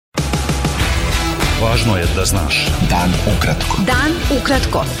Važno je da znaš. Dan ukratko. Dan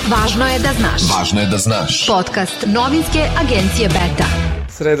ukratko. Važno je da znaš. Važno je da znaš. Podcast novinske agencije Beta.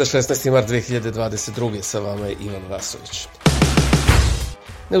 Sreda 16. mart 2022. Sa vama je Ivan Vasović.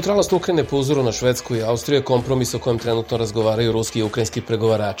 Neutralnost Ukrajine po uzoru na Švedsku i Austriju je kompromis o kojem trenutno razgovaraju ruski i ukrajinski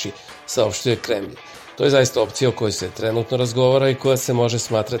pregovarači, saopštio je Kremlj. To je zaista opcija o kojoj se trenutno razgovara i koja se može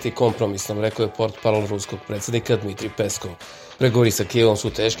smatrati kompromisnom, rekao je portparol ruskog predsjednika Dmitrij Peskov. Pregovori sa Kijevom su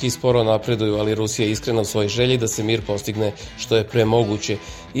teški i sporo napreduju, ali Rusija je iskrena u svojoj želji da se mir postigne što je pre moguće,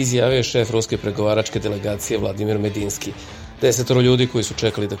 izjavio je šef ruske pregovaračke delegacije Vladimir Medinski. 10 ljudi koji su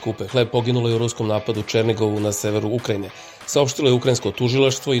čekali da kupe hleb poginulo je u ruskom napadu u Černigovu na severu Ukrajine. Saopštilo je ukrajinsko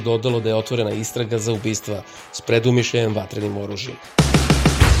tužilaštvo i dodalo da je otvorena istraga za ubistva s predumišljajem vatrenim oružjem.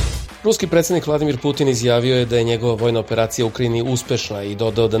 Ruski predsjednik Vladimir Putin izjavio je da je njegova vojna operacija u Ukrajini uspešna i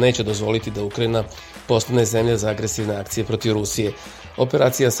dodao da neće dozvoliti da Ukrajina postane zemlja za agresivne akcije protiv Rusije.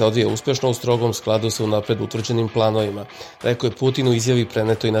 Operacija se odvija uspešno u strogom skladu sa unapred utvrđenim planovima, rekao je Putin u izjavi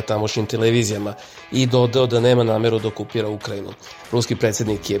preneto i na tamošnjim televizijama i dodao da nema nameru da okupira Ukrajinu. Ruski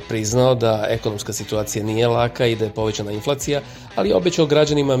predsjednik je priznao da ekonomska situacija nije laka i da je povećana inflacija, ali je obećao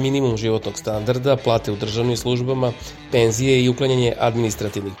građanima minimum životnog standarda, plate u državnim službama, penzije i uklanjanje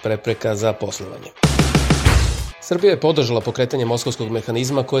administrativnih prepreka za poslovanje. Srbija je podržala pokretanje moskovskog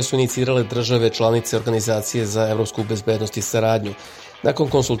mehanizma koje su inicirale države članice Organizacije za evropsku bezbednost i saradnju. Nakon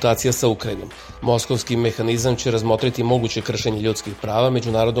konsultacija sa Ukrajinom, moskovski mehanizam će razmotriti moguće kršenje ljudskih prava,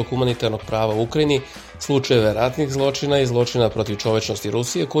 međunarodnog humanitarnog prava u Ukrajini, slučajeve ratnih zločina i zločina protiv čovečnosti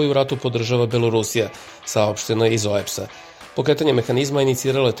Rusije koju u ratu podržava Belorusija, saopšteno je iz OEBS-a. Pokretanje mehanizma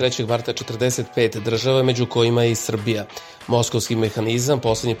iniciralo je 3. marta 45 država, među kojima je i Srbija. Moskovski mehanizam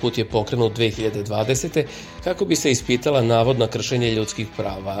poslednji put je pokrenut 2020. kako bi se ispitala navodna kršenje ljudskih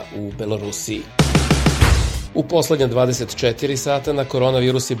prava u Belorusiji. U poslednja 24 sata na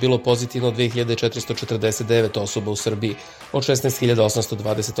koronavirus je bilo pozitivno 2449 osoba u Srbiji, od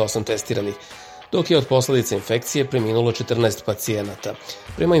 16.828 testiranih, dok je od posledica infekcije preminulo 14 pacijenata.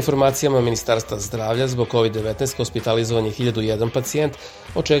 Prema informacijama Ministarstva zdravlja, zbog COVID-19 hospitalizovan je 1001 pacijent,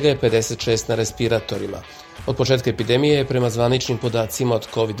 od čega je 56 na respiratorima. Od početka epidemije je prema zvaničnim podacima od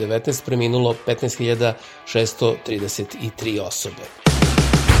COVID-19 preminulo 15.633 osobe.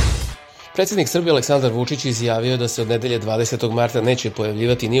 Predsjednik Srbije Aleksandar Vučić izjavio da se od nedelje 20. marta neće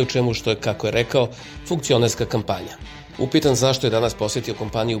pojavljivati ni u čemu što je, kako je rekao, funkcionerska kampanja. Upitan zašto je danas posjetio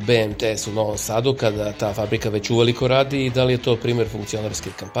kompaniju BMTS u Novom Sadu kada ta fabrika već uveliko radi i da li je to primjer funkcionerske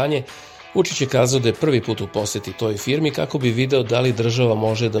kampanje, Vučić je kazao da je prvi put u posjeti toj firmi kako bi video da li država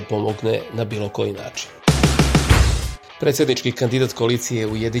može da pomogne na bilo koji način. Predsjednički kandidat koalicije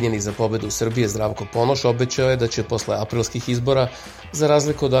Ujedinjeni za pobedu Srbije Zdravko Ponoš obećao je da će posle aprilskih izbora, za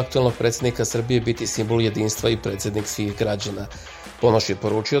razliku od aktuelnog predsjednika Srbije, biti simbol jedinstva i predsjednik svih građana. Ponoš je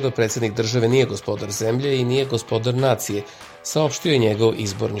poručio da predsjednik države nije gospodar zemlje i nije gospodar nacije, saopštio je njegov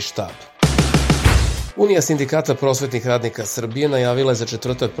izborni štab. Unija sindikata prosvetnih radnika Srbije najavila je za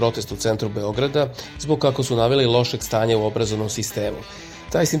četvrtak protest u centru Beograda zbog, kako su naveli, lošeg stanja u obrazovnom sistemu.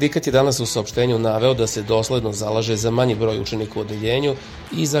 Taj sindikat je danas u saopštenju naveo da se dosledno zalaže za manji broj učenika u odeljenju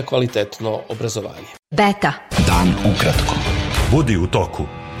i za kvalitetno obrazovanje. Beta. Dan ukratko. Budi u toku.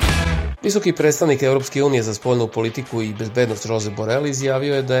 Visoki predstavnik Evropske unije za spoljnu politiku i bezbednost Josep Borrell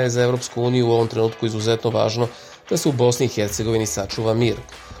izjavio je da je za Evropsku uniju u ovom trenutku izuzetno važno da se u Bosni i Hercegovini sačuva mir.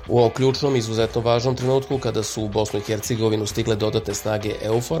 U ovom ključnom, izuzetno važnom trenutku, kada su u Bosnu i Hercegovinu stigle dodatne snage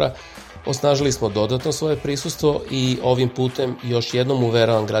EUFOR-a, osnažili smo dodatno svoje prisustvo i ovim putem još jednom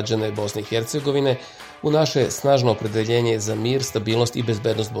uveravam građane Bosne i Hercegovine u naše snažno opredeljenje za mir, stabilnost i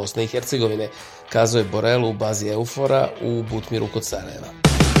bezbednost Bosne i Hercegovine, kazao je Borrell u bazi EUFOR-a u Butmiru kod Sarajeva.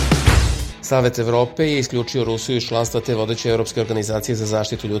 Savet Evrope je isključio Rusiju iz članstva te vodeće Evropske organizacije za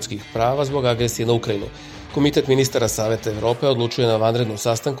zaštitu ljudskih prava zbog agresije na Ukrajinu. Komitet ministara Saveta Evrope odlučio na vanrednom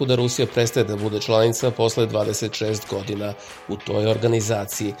sastanku da Rusija prestaje da bude članica posle 26 godina u toj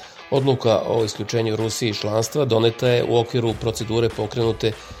organizaciji. Odluka o isključenju Rusije iz članstva doneta je u okviru procedure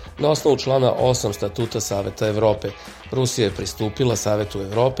pokrenute na osnovu člana 8 statuta Saveta Evrope. Rusija je pristupila Savetu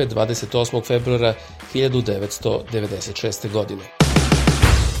Evrope 28. februara 1996. godine.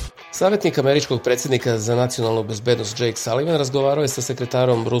 Savetnik američkog predsjednika za nacionalnu bezbednost Jake Sullivan razgovarao je sa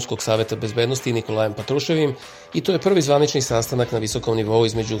sekretarom Ruskog saveta bezbednosti Nikolajem Patruševim i to je prvi zvanični sastanak na visokom nivou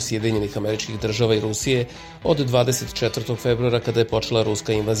između Sjedinjenih Američkih Država i Rusije od 24. februara kada je počela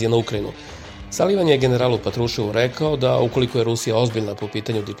ruska invazija na Ukrajinu. Sullivan je generalu Patruševu rekao da ukoliko je Rusija ozbiljna po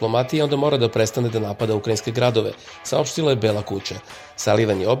pitanju diplomatije, onda mora da prestane da napada ukrajinske gradove, saopštila je Bela kuća.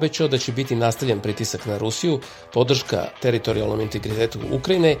 Sullivan je obećao da će biti nastavljen pritisak na Rusiju, podrška teritorijalnom integritetu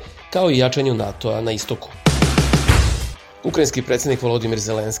Ukrajine, kao i jačanju NATO-a na istoku. Ukrajinski predsjednik Volodimir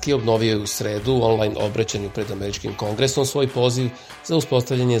Zelenski obnovio je u sredu u online obraćanju pred američkim kongresom svoj poziv za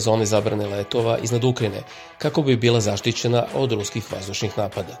uspostavljanje zone zabrane letova iznad Ukrajine, kako bi bila zaštićena od ruskih vazdušnih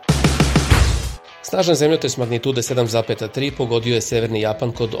napada. Snažan zemljotres magnitude 7,3 pogodio je severni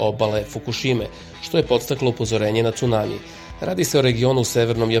Japan kod obale Fukushime, što je podstaklo upozorenje na tsunami. Radi se o regionu u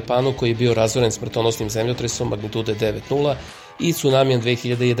severnom Japanu koji je bio razoren smrtonosnim zemljotresom magnitude 9,0 i tsunamijem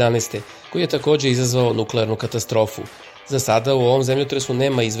 2011. koji je takođe izazvao nuklearnu katastrofu. Za sada u ovom zemljotresu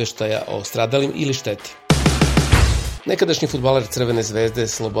nema izveštaja o stradalim ili šteti. Nekadašnji fudbaler Crvene zvezde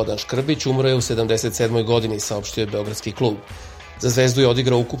Slobodan Škrbić umro je u 77. godini, saopštio je beogradski klub. Za Zvezdu je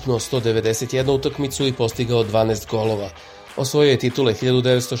odigrao ukupno 191 utakmicu i postigao 12 golova. Osvojio je titule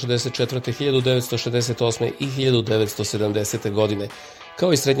 1964., 1968. i 1970. godine,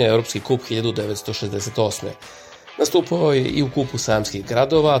 kao i srednjoevropski kup 1968. Nastupao je i u kupu samskih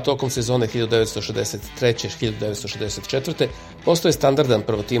gradova, a tokom sezone 1963-1964. postao je standardan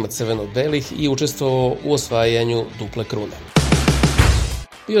prvotimac crveno-belih i učestvovao u osvajanju duple krune.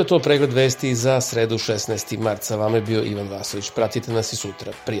 Bio je to pregled vesti za sredu 16. marca. Vama je bio Ivan Vasović. Pratite nas i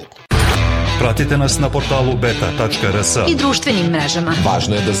sutra. Prijatno. Pratite nas na portalu beta.rs I društvenim mrežama.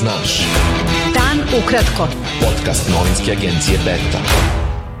 Važno je da znaš. Dan ukratko. Podcast novinske agencije Beta.